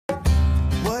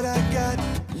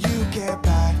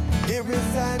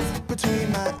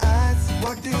between my eyes.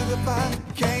 Walked through the fire,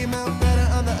 came out better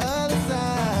on the other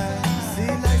side. See,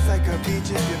 life's like a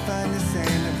beach if you find the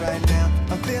sand. Right now,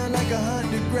 I feel like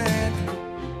 100 grand.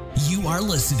 You are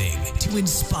listening to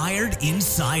Inspired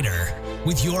Insider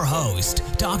with your host,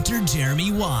 Dr.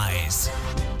 Jeremy Weisz.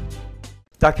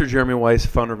 Dr. Jeremy Weisz,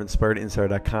 founder of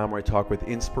InspiredInsider.com, where I talk with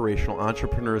inspirational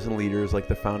entrepreneurs and leaders like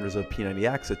the founders of P90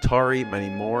 X, Atari, many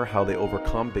more, how they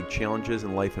overcome big challenges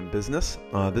in life and business.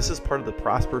 This is part of the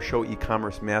Prosper Show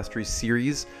e-commerce mastery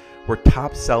series, where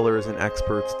top sellers and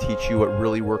experts teach you what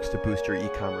really works to boost your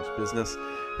e-commerce business.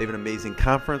 They have an amazing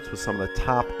conference with some of the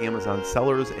top Amazon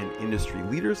sellers and industry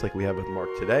leaders like we have with Mark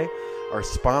today. Our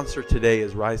sponsor today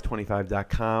is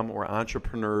Rise25.com, where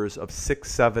entrepreneurs of 6,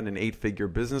 7, and 8-figure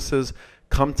businesses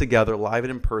come together live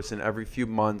and in person every few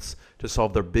months to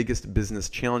solve their biggest business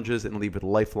challenges and leave with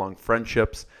lifelong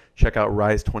friendships. Check out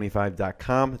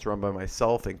Rise25.com. It's run by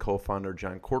myself and co-founder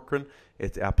John Corcoran.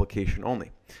 It's application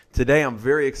only. Today, I'm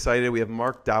very excited. We have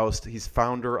Mark Daoust. He's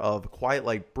founder of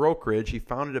QuietLightBrokerage. He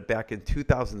founded it back in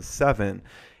 2007,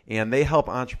 and they help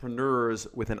entrepreneurs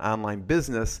with an online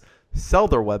business sell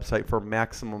their website for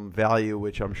maximum value,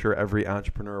 which I'm sure every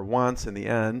entrepreneur wants in the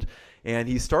end. And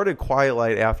he started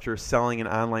QuietLight after selling an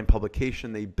online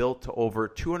publication they built to over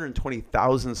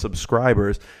 220,000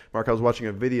 subscribers. Mark, I was watching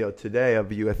a video today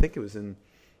of you, I think it was in,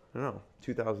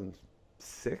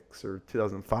 2006 or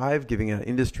 2005, giving an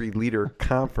industry leader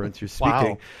conference. You're speaking.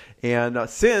 Wow. And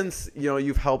since,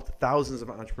 you've helped thousands of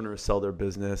entrepreneurs sell their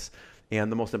business. And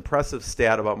the most impressive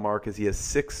stat about Mark is he has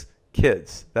 6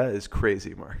 kids. That is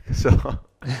crazy, Mark. So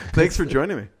thanks for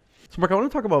joining me. So Mark, I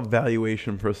want to talk about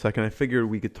valuation for a second. I figured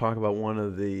we could talk about one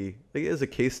of the, it is a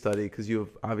case study because you have,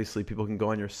 obviously people can go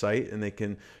on your site and they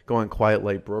can go on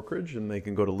QuietLightBrokerage and they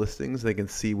can go to listings. They can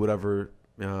see whatever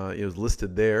is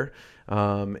listed there.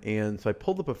 And so I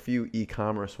pulled up a few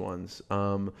e-commerce ones.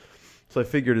 So I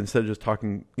figured instead of just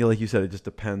talking, like you said, it just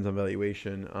depends on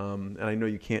valuation. And I know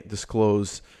you can't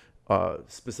disclose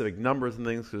specific numbers and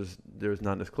things because there's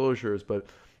non-disclosures, but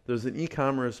there's an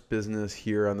e-commerce business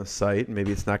here on the site.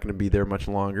 Maybe it's not going to be there much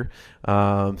longer.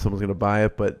 Someone's going to buy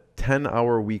it, but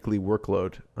 10-hour weekly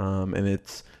workload. And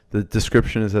the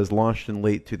description is, as launched in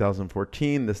late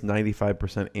 2014, this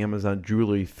 95% Amazon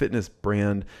jewelry fitness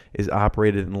brand is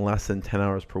operated in less than 10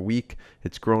 hours per week.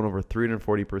 It's grown over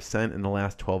 340% in the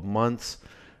last 12 months.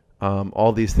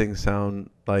 All these things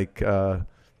sound like a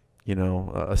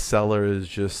seller is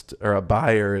just, or a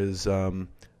buyer is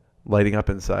lighting up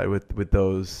inside with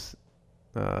those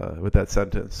with that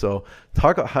sentence. So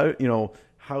talk about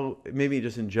how maybe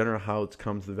just in general how it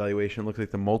comes to the valuation. It looks like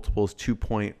the multiple is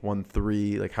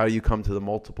 2.13. Like, how do you come to the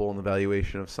multiple and the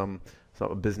valuation of some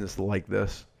business like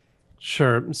this?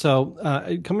 Sure. So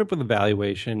coming up with a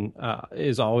valuation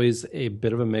is always a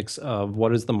bit of a mix of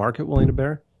what is the market willing to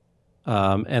bear,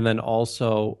 and then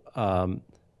also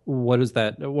what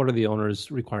are the owner's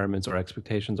requirements or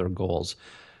expectations or goals.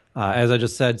 As I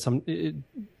just said, it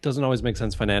doesn't always make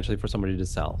sense financially for somebody to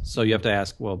sell. So you have to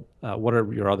ask, what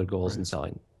are your other goals in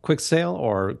selling? Quick sale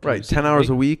or... Right, 10 hours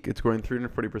a week, it's growing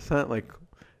 340%. Like,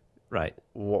 right.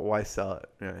 Why sell it?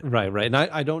 Right. And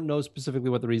I don't know specifically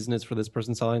what the reason is for this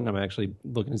person selling. I'm actually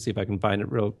looking to see if I can find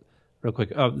it real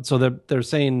quick. So they're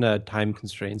saying time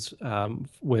constraints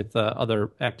with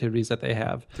other activities that they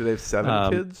have. Do they have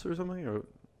 7 kids or something? Or...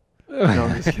 No,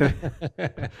 I'm just kidding.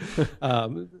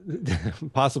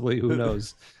 Possibly, who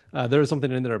knows? There is something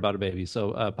in there about a baby,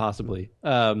 so possibly.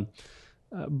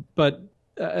 But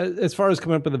as far as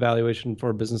coming up with a valuation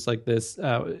for a business like this,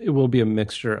 it will be a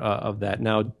mixture of that.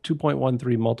 Now,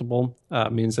 2.13 multiple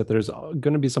means that there's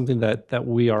going to be something that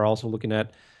we are also looking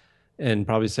at and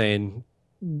probably saying,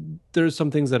 there's some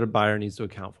things that a buyer needs to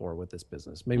account for with this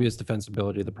business. Maybe it's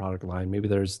defensibility of the product line. Maybe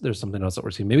there's something else that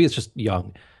we're seeing. Maybe it's just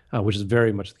young, which is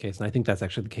very much the case. And I think that's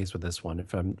actually the case with this one,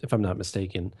 if I'm not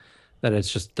mistaken, that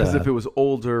it's just... Because if it was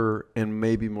older and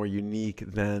maybe more unique,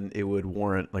 then it would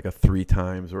warrant like a 3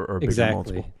 times or a bigger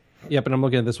multiple. Yep, and I'm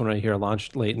looking at this one right here,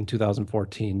 launched late in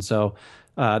 2014. So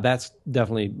that's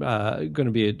definitely going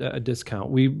to be a discount.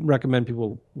 We recommend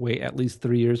people wait at least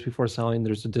 3 years before selling.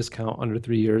 There's a discount under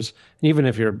 3 years. And even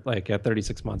if you're like at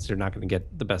 36 months, you're not going to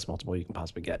get the best multiple you can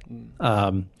possibly get.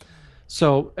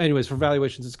 So anyways, for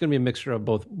valuations, it's going to be a mixture of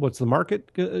both what's the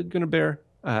market going to bear,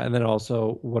 and then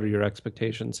also what are your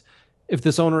expectations. If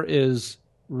this owner is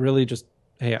really just,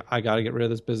 hey, I got to get rid of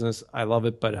this business. I love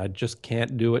it, but I just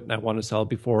can't do it, and I want to sell it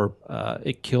before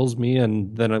it kills me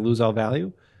and then I lose all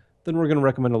value, then we're going to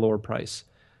recommend a lower price.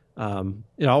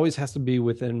 It always has to be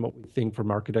within what we think for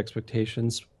market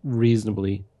expectations,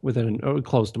 reasonably within or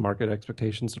close to market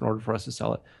expectations in order for us to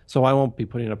sell it. So I won't be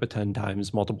putting up a 10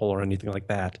 times multiple or anything like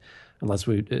that unless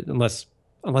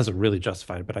it really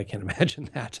justified, but I can't imagine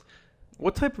that.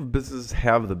 What type of businesses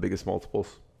have the biggest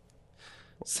multiples?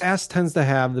 SaaS tends to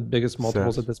have the biggest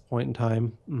multiples SaaS. at this point in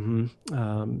time.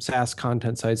 SaaS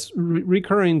content sites,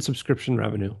 recurring subscription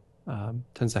revenue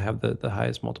tends to have the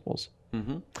highest multiples.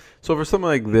 So for something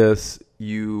like this,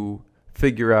 you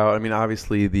figure out, I mean,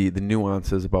 obviously the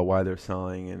nuances about why they're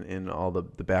selling and all the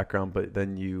background, but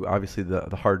then you, obviously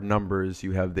the hard numbers,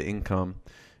 you have the income,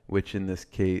 which in this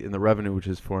case, in the revenue, which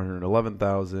is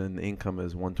 411,000, the income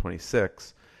is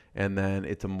 126, and then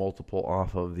it's a multiple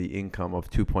off of the income of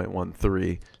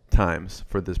 2.13 times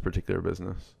for this particular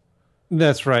business.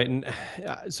 That's right. And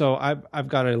so I've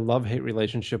got a love-hate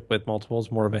relationship with multiples,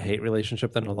 more of a hate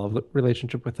relationship than a love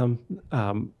relationship with them.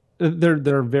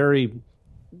 They're a very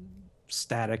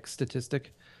static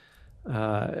statistic,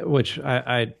 which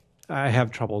I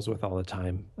have troubles with all the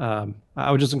time. I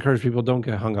would just encourage people, don't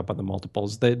get hung up on the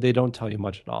multiples. They don't tell you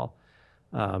much at all.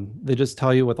 They just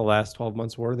tell you what the last 12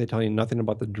 months were. They tell you nothing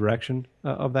about the direction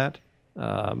of that.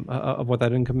 Of what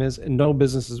that income is. And no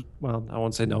businesses, well, I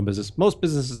won't say no business. Most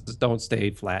businesses don't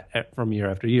stay flat from year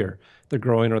after year. They're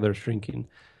growing or they're shrinking.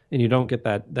 And you don't get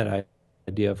that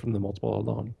idea from the multiple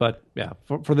alone. But yeah,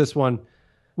 for this one,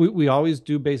 we always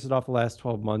do base it off the last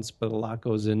 12 months, but a lot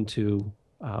goes into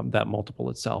that multiple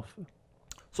itself.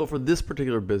 So for this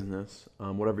particular business,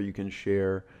 whatever you can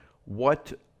share,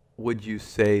 what would you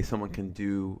say someone can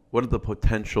do? What are the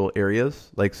potential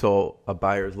areas? Like, so a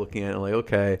buyer is looking at it like,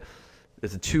 okay,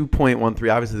 it's a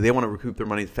 2.13. Obviously, they want to recoup their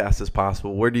money as fast as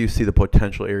possible. Where do you see the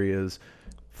potential areas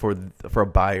for a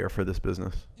buyer for this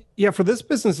business? Yeah, for this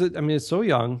business, I mean, it's so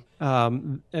young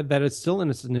that it's still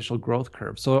in its initial growth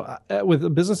curve. So with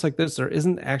a business like this, there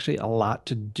isn't actually a lot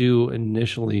to do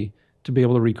initially to be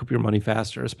able to recoup your money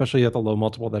faster, especially at the low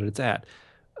multiple that it's at.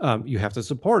 You have to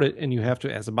support it, and you have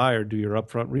to, as a buyer, do your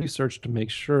upfront research to make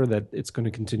sure that it's going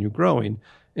to continue growing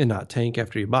and not tank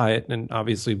after you buy it. And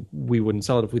obviously, we wouldn't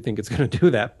sell it if we think it's going to do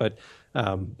that, but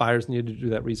buyers need to do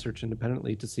that research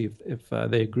independently to see if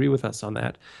they agree with us on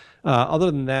that. Other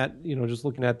than that, just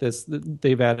looking at this,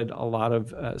 they've added a lot of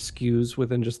SKUs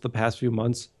within just the past few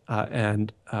months,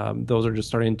 and those are just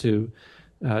starting to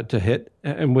hit.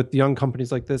 And with young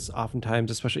companies like this,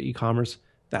 oftentimes, especially e-commerce,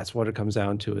 that's what it comes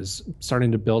down to, is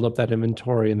starting to build up that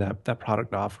inventory and that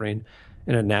product offering,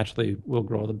 and it naturally will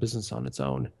grow the business on its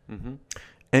own.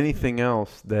 Anything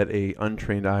else that a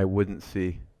untrained eye wouldn't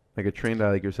see, like a trained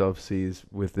eye like yourself sees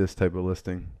with this type of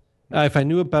listing? If I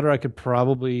knew it better, I could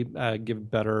probably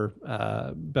give better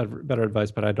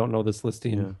advice, but I don't know this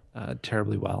listing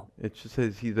terribly well. It just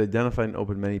says he's identified and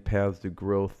opened many paths to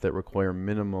growth that require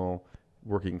minimal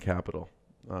working capital.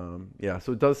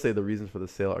 So it does say the reasons for the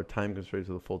sale are time constraints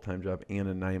with a full-time job and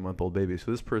a 9-month-old baby.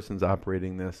 So this person's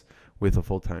operating this with a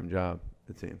full-time job,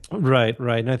 it seems. Right.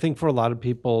 And I think for a lot of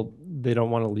people, they don't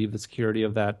want to leave the security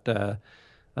of that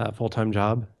full-time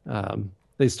job.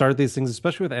 They start these things,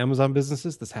 especially with Amazon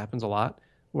businesses. This happens a lot,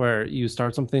 where you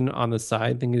start something on the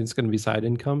side thinking it's going to be side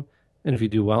income. And if you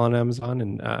do well on Amazon,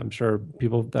 and I'm sure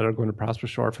people that are going to Prosper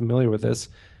Show are familiar with this,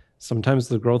 sometimes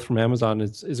the growth from Amazon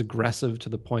is aggressive to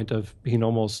the point of being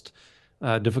almost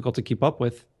difficult to keep up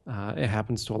with. It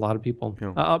happens to a lot of people.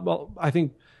 Well, I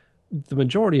think the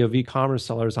majority of e-commerce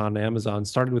sellers on Amazon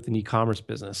started with an e-commerce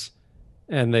business,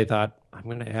 and they thought, I'm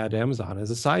going to add Amazon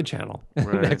as a side channel.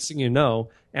 Right. Next thing you know,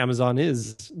 Amazon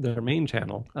is their main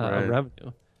channel of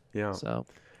revenue. Yeah. So.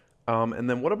 And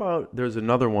then what about, there's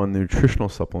another one, the nutritional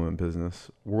supplement business,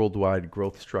 worldwide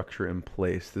growth structure in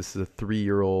place. This is a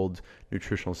 3-year-old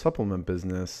nutritional supplement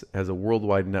business, has a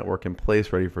worldwide network in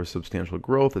place ready for substantial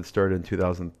growth. It started in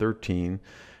 2013.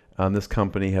 This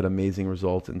company had amazing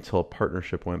results until a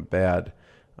partnership went bad.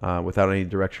 Without any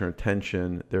direction or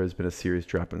attention, there has been a serious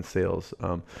drop in sales.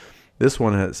 This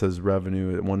one says revenue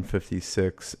at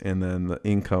 156, and then the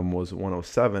income was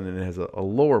 107, and it has a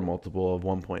lower multiple of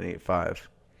 1.85.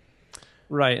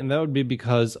 Right, and that would be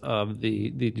because of the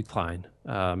decline.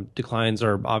 Declines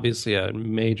are obviously a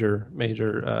major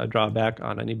drawback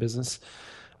on any business.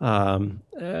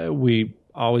 We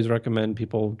always recommend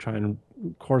people try and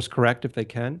course correct if they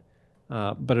can,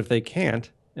 but if they can't,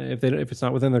 if it's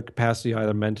not within their capacity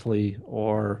either mentally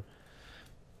or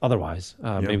otherwise,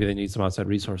 maybe they need some outside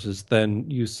resources, then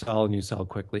you sell and you sell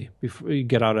quickly before you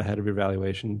get out ahead of your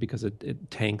valuation, because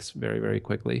it tanks very, very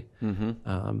quickly.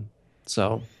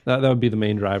 So that would be the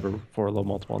main driver for a low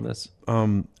multiple on this.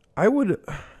 I would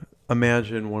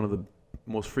imagine one of the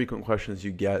most frequent questions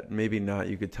you get, maybe not,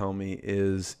 you could tell me,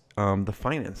 is the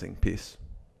financing piece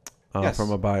Yes.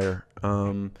 from a buyer.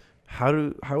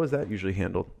 How is that usually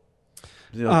handled?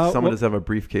 Someone does have a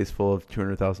briefcase full of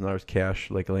 $200,000 cash,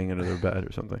 like laying under their bed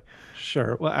or something.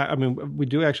 Sure. Well, I mean, we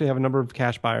do actually have a number of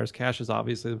cash buyers. Cash is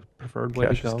obviously the preferred way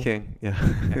to go. Cash is king. Yeah.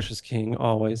 Cash is king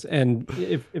always. And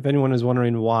if anyone is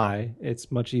wondering why,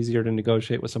 it's much easier to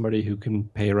negotiate with somebody who can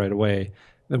pay right away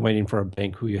than waiting for a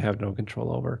bank who you have no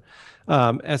control over.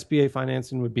 SBA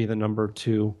financing would be the number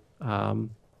 2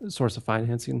 source of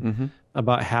financing. Mm-hmm.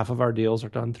 About half of our deals are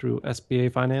done through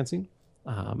SBA financing.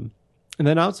 And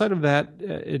then outside of that,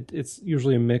 it's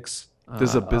usually a mix.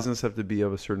 Does a business have to be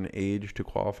of a certain age to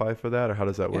qualify for that, or how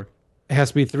does that work? It has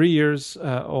to be 3 years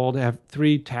old, have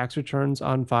 3 tax returns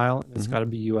on file. It's got to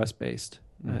be U.S. based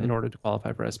in order to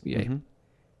qualify for SBA. Mm-hmm.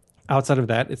 Outside of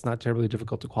that, it's not terribly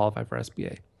difficult to qualify for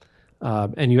SBA.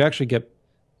 And you actually get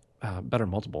better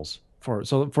multiples. For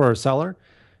a seller,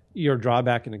 your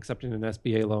drawback in accepting an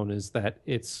SBA loan is that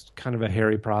it's kind of a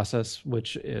hairy process,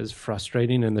 which is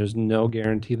frustrating, and there's no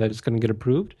guarantee that it's going to get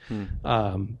approved.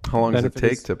 How long does it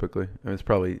take typically? I mean, it's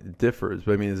probably differs,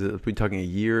 but I mean, are we talking a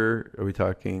year? Are we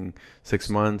talking 6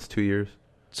 months, 2 years?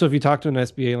 So if you talk to an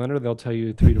SBA lender, they'll tell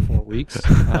you 3 to 4 weeks.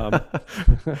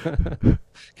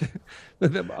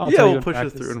 We'll push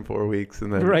us through in 4 weeks,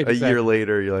 and then a year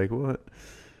later, you're like, what?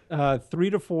 3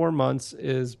 to 4 months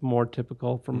is more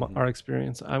typical from our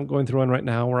experience. I'm going through one right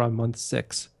now. We're on month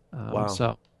 6. Wow.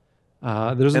 So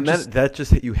that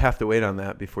just you have to wait on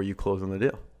that before you close on the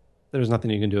deal. There's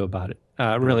nothing you can do about it.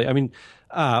 Really. I mean,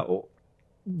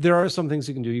 there are some things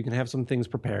you can do. You can have some things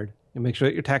prepared and make sure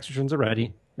that your tax returns are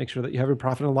ready. Make sure that you have your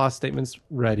profit and loss statements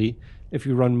ready. If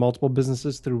you run multiple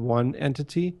businesses through one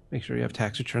entity, make sure you have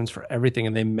tax returns for everything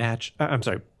and they match.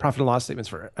 Profit and loss statements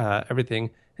for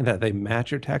everything, and that they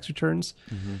match your tax returns.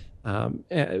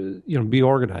 Be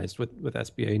organized with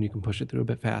SBA, and you can push it through a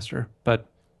bit faster. But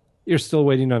you're still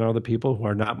waiting on other people who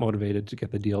are not motivated to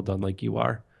get the deal done like you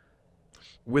are.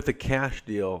 With a cash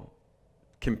deal,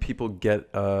 can people get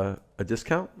a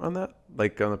discount on that,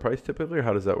 like on the price typically, or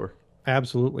how does that work?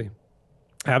 Absolutely.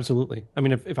 I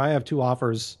mean, if I have 2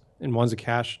 offers and one's a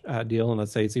cash deal, and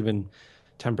let's say it's even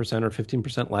 10% or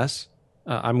 15% less,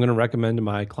 I'm going to recommend to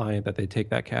my client that they take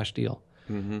that cash deal.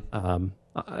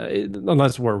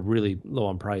 Unless we're really low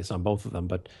on price on both of them.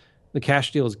 But the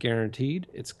cash deal is guaranteed.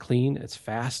 It's clean. It's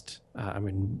fast. I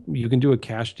mean, you can do a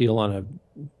cash deal on a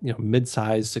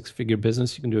mid-sized 6-figure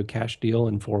business. You can do a cash deal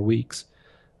in 4 weeks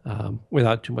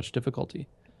without too much difficulty.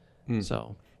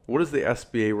 So, what does the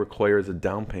SBA require as a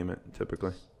down payment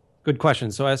typically? Good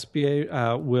question. So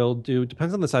SBA will do,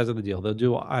 depends on the size of the deal. They'll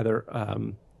do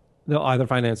they'll either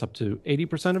finance up to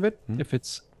 80% of it. If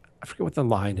it's, I forget what the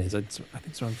line is. I think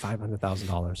it's around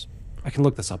 $500,000. I can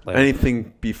look this up later.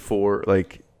 Anything before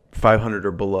like 500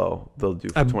 or below, they'll do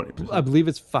for 20%. I believe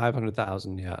it's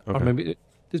 500,000. Yeah, okay. Or maybe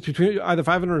it's between either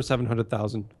 500 or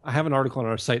 700,000. I have an article on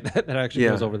our site that actually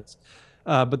goes over this.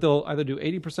 But they'll either do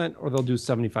 80% or they'll do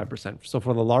 75%. So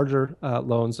for the larger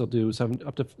loans, they'll do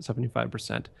up to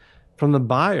 75%. From the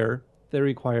buyer, they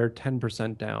require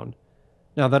 10% down.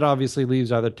 Now that obviously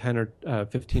leaves either 10 or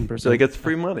 15%. So he gets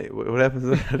free money. What happens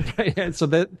to that? Right. So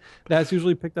that's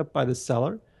usually picked up by the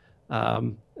seller.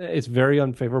 It's very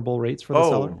unfavorable rates for the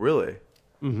seller. Oh, really?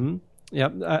 Mm-hmm.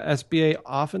 Yep. SBA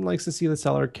often likes to see the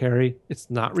seller carry.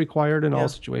 It's not required in all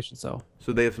situations, though.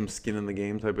 So they have some skin in the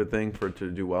game type of thing for it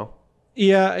to do well?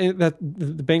 Yeah,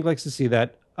 the bank likes to see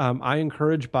that. I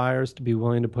encourage buyers to be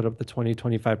willing to put up the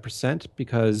 20-25%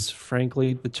 because,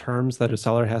 frankly, the terms that a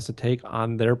seller has to take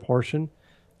on their portion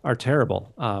are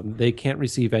terrible. They can't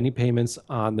receive any payments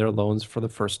on their loans for the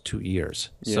first 2 years.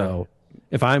 Yeah. So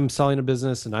if I'm selling a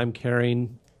business and I'm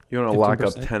carrying, you want to lock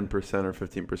up 10% or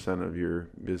 15% of your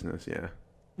business, yeah.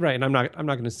 Right, and I'm not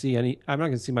going to see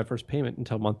my first payment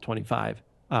until month 25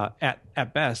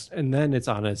 at best, and then it's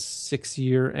on a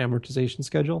 6-year amortization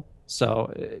schedule.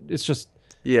 So it's just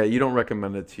you don't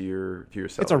recommend it to your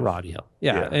sellers. It's a raw deal.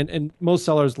 Yeah. And most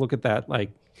sellers look at that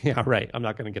like, yeah, right, I'm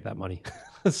not going to get that money.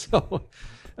 So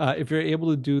if you're able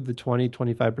to do the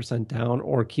 20-25% down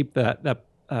or keep that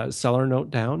seller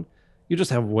note down, you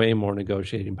just have way more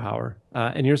negotiating power,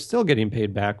 and you're still getting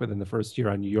paid back within the first year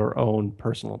on your own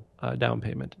personal down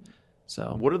payment.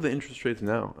 So what are the interest rates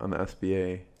now on the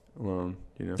SBA loan?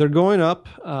 Do you know? They're going up.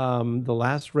 The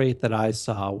last rate that I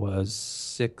saw was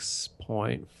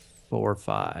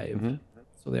 6.45.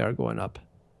 So they are going up.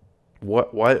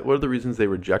 What are the reasons they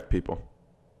reject people?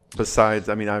 Besides,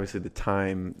 I mean, obviously the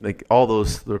time, like all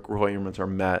those requirements are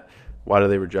met. Why do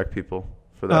they reject people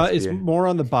for the SBA? It's more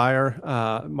on the buyer,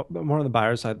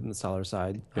 side than the seller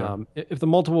side. Yeah. If the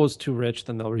multiple is too rich,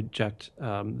 then they'll reject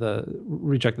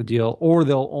the deal, or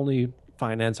they'll only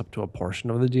finance up to a portion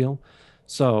of the deal.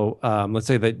 So let's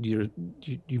say that you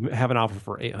have an offer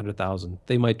for $800,000.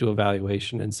 They might do a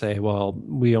valuation and say, well,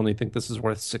 we only think this is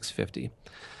worth $650,000.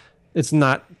 It's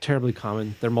not terribly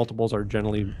common. Their multiples are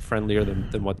generally friendlier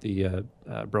than what the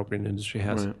brokering industry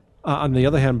has. Right. On the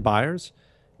other hand, buyers,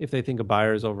 if they think a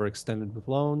buyer is overextended with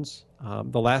loans,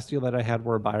 the last deal that I had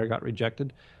where a buyer got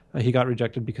rejected, he got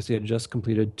rejected because he had just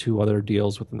completed 2 other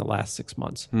deals within the last 6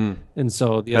 months. And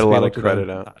so the had a lot of credit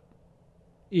out.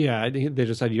 Yeah, they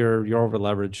just said you're over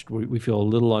leveraged. We feel a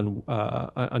little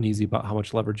uneasy about how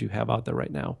much leverage you have out there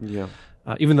right now. Yeah.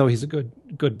 Even though he's a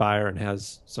good buyer and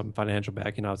has some financial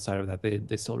backing outside of that,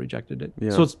 they still rejected it.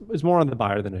 Yeah. So it's more on the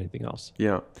buyer than anything else.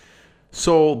 Yeah.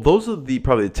 So those are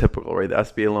probably the typical, right? The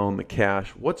SBA loan, the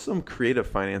cash. What's some creative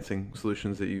financing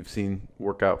solutions that you've seen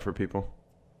work out for people?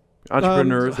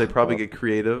 Entrepreneurs, they probably get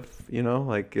creative,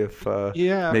 like if maybe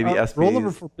SBAs.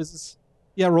 Rollover for business.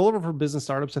 Yeah, rollover for business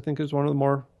startups, I think, is one of the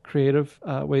more creative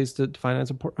ways to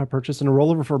finance a purchase. And a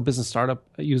rollover for a business startup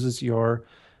uses your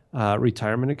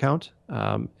retirement account.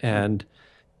 And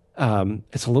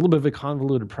it's a little bit of a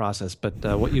convoluted process, but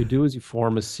what you do is you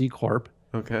form a C Corp.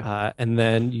 Okay. And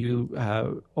then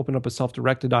you open up a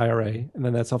self-directed IRA, and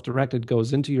then that self-directed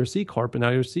goes into your C Corp, and now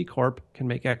your C Corp can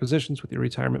make acquisitions with your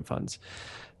retirement funds.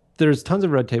 There's tons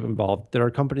of red tape involved. There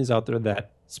are companies out there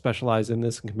that specialize in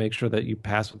this and can make sure that you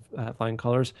pass with flying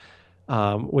colors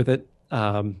with it.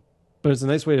 But it's a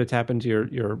nice way to tap into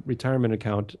your retirement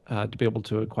account to be able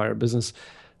to acquire a business.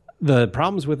 The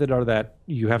problems with it are that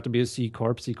you have to be a C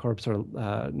Corp. C Corps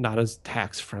are not as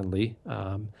tax friendly,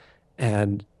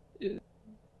 and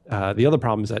the other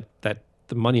problem is that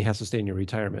the money has to stay in your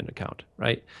retirement account,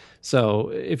 right? So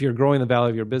if you're growing the value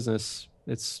of your business,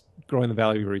 it's growing the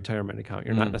value of your retirement account.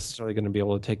 You're not necessarily going to be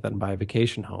able to take that and buy a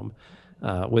vacation home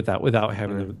without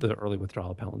having the early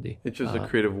withdrawal penalty. It's just a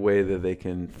creative way that they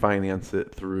can finance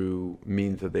it through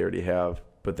means that they already have,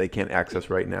 but they can't access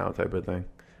right now type of thing.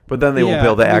 But then they won't be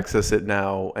able to access it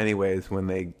now anyways when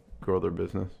they grow their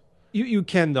business. You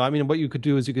can, though. I mean, what you could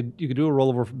do is you could do a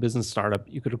rollover for business startup.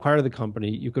 You could acquire the company.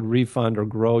 You could refund or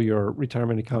grow your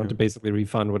retirement account to basically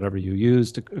refund whatever you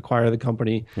use to acquire the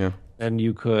company. Yeah. And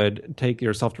you could take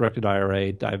your self-directed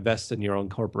IRA, divest in your own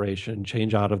corporation,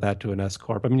 change out of that to an S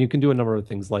Corp. I mean, you can do a number of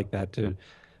things like that to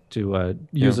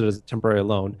use it as a temporary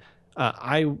loan.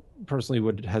 I personally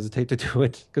would hesitate to do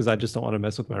it because I just don't want to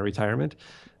mess with my retirement.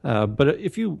 But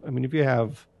if you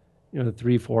have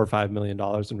 $3, $4, or $5 million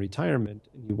in retirement,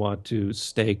 and you want to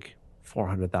stake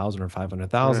 $400,000 or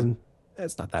 $500,000,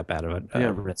 it's not that bad of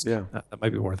a risk. Yeah. That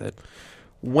might be worth it.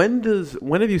 When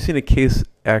have you seen a case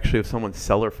actually of someone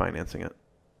seller financing it,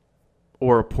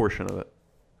 or a portion of it?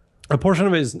 A portion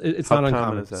of it it's How not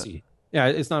common uncommon is that? to see. Yeah,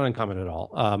 it's not uncommon at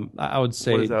all. I would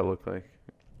say. What does that look like?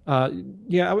 I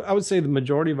would say the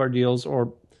majority of our deals,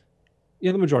 the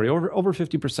majority, over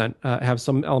 50%, have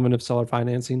some element of seller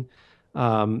financing.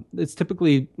 It's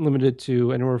typically limited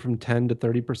to anywhere from 10 to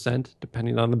 30%,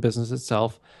 depending on the business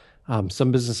itself.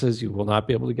 Some businesses you will not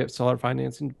be able to get seller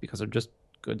financing because they're just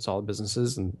good, solid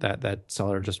businesses, and that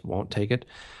seller just won't take it.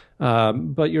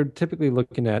 But you're typically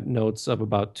looking at notes of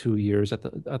about 2 years at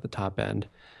the top end.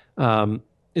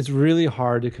 It's really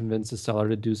hard to convince a seller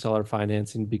to do seller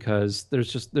financing because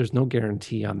there's no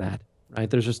guarantee on that, right?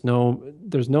 There's no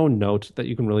note that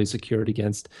you can really secure it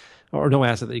against, or no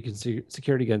asset that you can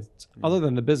secure it against other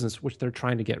than the business, which they're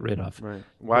trying to get rid of. Right.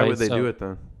 Why would they do it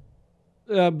then?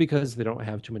 Because they don't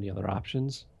have too many other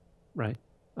options, right?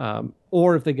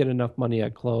 Or if they get enough money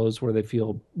at close where they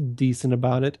feel decent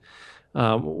about it.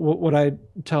 What I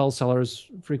tell sellers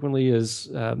frequently is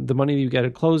the money you get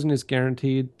at closing is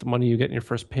guaranteed. The money you get in your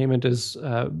first payment is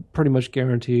pretty much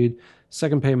guaranteed.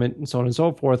 Second payment, and so on and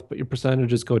so forth, but your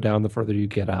percentages go down the further you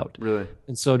get out. Really?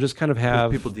 And so just kind of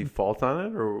have... Do people default on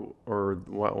it, or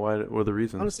why? What are the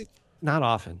reasons? Honestly, not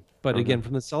often. But again,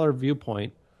 from the seller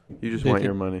viewpoint... You just want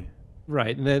your money.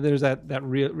 Right. And there's that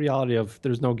reality of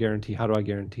there's no guarantee. How do I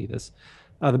guarantee this?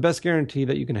 The best guarantee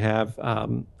that you can have,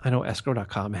 I know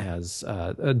escrow.com has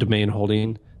a domain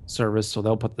holding service, so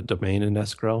they'll put the domain in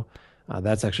escrow.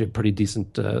 That's actually a pretty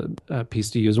decent piece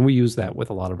to use, and we use that with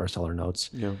a lot of our seller notes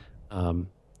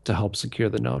to help secure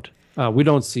the note. We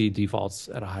don't see defaults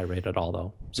at a high rate at all,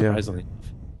 though, surprisingly enough.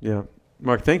 Yeah.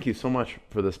 Mark, thank you so much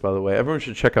for this, by the way. Everyone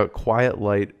should check out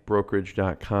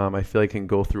QuietLightBrokerage.com. I feel like I can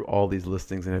go through all these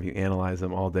listings and have you analyze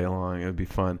them all day long. It would be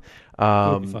fun. It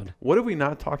would be fun. What have we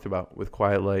not talked about with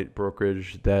Quiet Light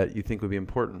Brokerage that you think would be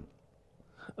important?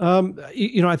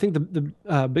 I think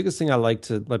the biggest thing I like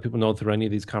to let people know through any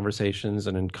of these conversations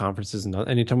and in conferences and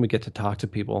anytime we get to talk to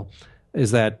people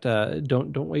is that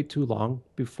don't wait too long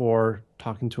before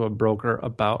talking to a broker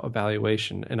about a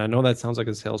valuation. And I know that sounds like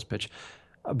a sales pitch,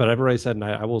 but I've already said, and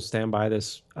I will stand by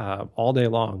this all day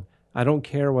long. I don't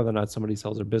care whether or not somebody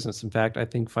sells their business. In fact, I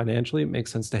think financially it makes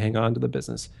sense to hang on to the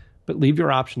business, but leave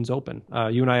your options open.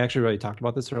 You and I actually already talked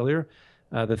about this earlier.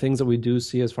 The things that we do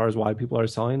see as far as why people are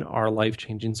selling are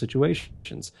life-changing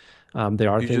situations. They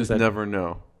are things that never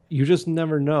know. You just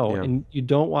never know. Yeah. And you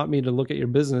don't want me to look at your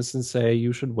business and say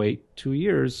you should wait 2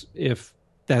 years if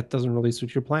that doesn't really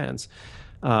suit your plans.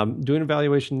 Doing a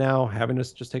valuation now, having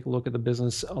us just take a look at the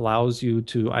business allows you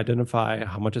to identify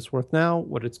how much it's worth now,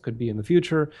 what it could be in the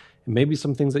future, and maybe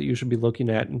some things that you should be looking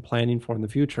at and planning for in the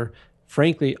future.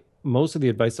 Frankly, most of the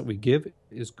advice that we give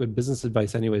is good business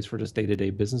advice anyways for just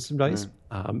day-to-day business advice.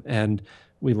 And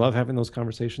we love having those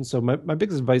conversations. So my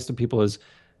biggest advice to people is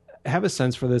have a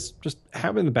sense for this. Just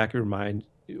have it in the back of your mind.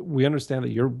 We understand that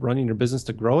you're running your business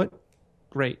to grow it.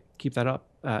 Great. Keep that up.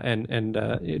 And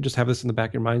just have this in the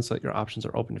back of your mind so that your options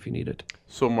are open if you need it.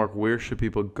 So Mark, where should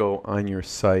people go on your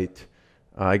site?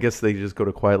 I guess they just go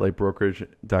to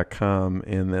QuietLightBrokerage.com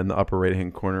and then the upper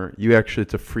right-hand corner,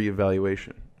 it's a free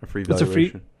evaluation.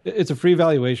 It's a free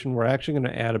valuation. We're actually going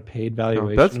to add a paid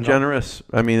valuation. That's generous.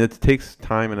 I mean, it takes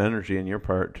time and energy on your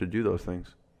part to do those things.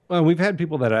 Well, we've had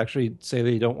people that actually say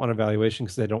they don't want a valuation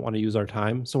because they don't want to use our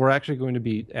time. So we're actually going to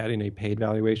be adding a paid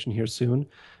valuation here soon.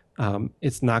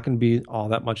 It's not going to be all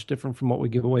that much different from what we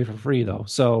give away for free, though.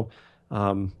 So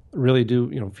really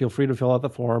do feel free to fill out the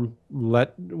form.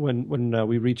 When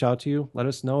we reach out to you, let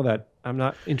us know that I'm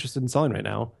not interested in selling right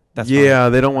now. That's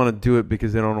fine. They don't want to do it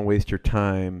because they don't want to waste your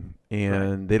time,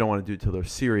 and they don't want to do it till they're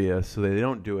serious, so they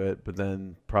don't do it. But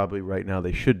then probably right now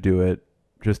they should do it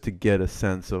just to get a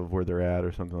sense of where they're at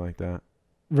or something like that.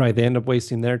 Right. They end up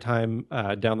wasting their time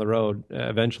down the road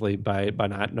eventually by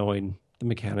not knowing the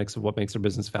mechanics of what makes their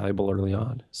business valuable early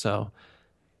on. So,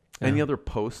 any other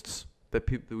posts that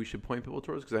we should point people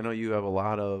towards? Because I know you have a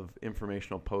lot of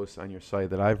informational posts on your site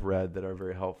that I've read that are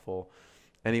very helpful.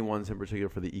 Any ones in particular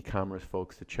for the e-commerce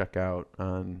folks to check out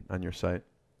on your site?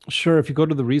 Sure. If you go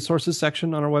to the resources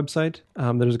section on our website,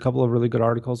 there's a couple of really good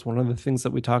articles. One of the things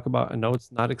that we talk about, I know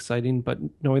it's not exciting, but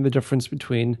knowing the difference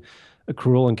between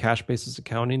accrual and cash basis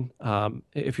accounting.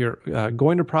 If you're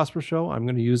going to Prosper Show, I'm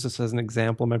going to use this as an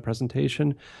example in my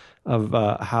presentation of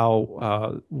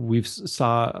how we've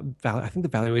saw, I think the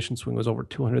valuation swing was over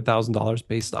 $200,000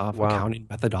 based off accounting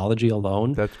methodology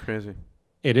alone. That's crazy.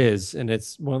 It is, and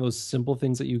it's one of those simple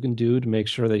things that you can do to make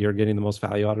sure that you're getting the most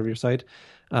value out of your site.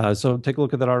 So take a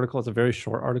look at that article. It's a very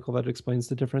short article that explains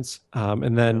the difference.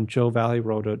 And then Joe Valley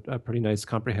wrote a pretty nice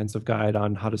comprehensive guide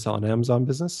on how to sell an Amazon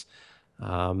business.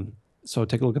 So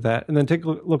take a look at that. And then take a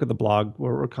look at the blog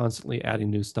where we're constantly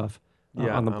adding new stuff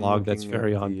on the blog that's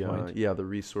very on point. The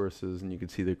resources, and you can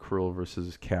see the accrual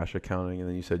versus cash accounting. And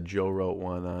then you said Joe wrote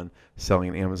one on selling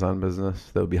an Amazon business.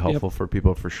 That would be helpful for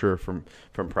people for sure from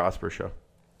Prosper Show.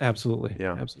 Absolutely.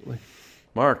 Yeah. Absolutely.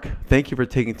 Mark, thank you for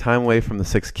taking time away from the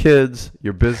 6 kids,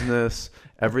 your business,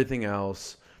 everything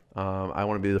else. I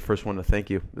want to be the first one to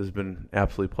thank you. This has been an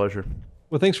absolute pleasure.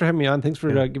 Well, thanks for having me on. Thanks for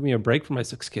giving me a break from my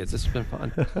 6 kids. This has been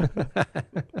fun.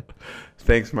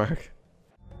 Thanks, Mark.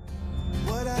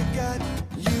 What I got,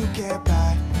 you can't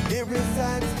buy. It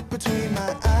resides between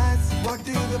my eyes. Walked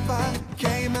through the fire,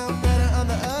 came out.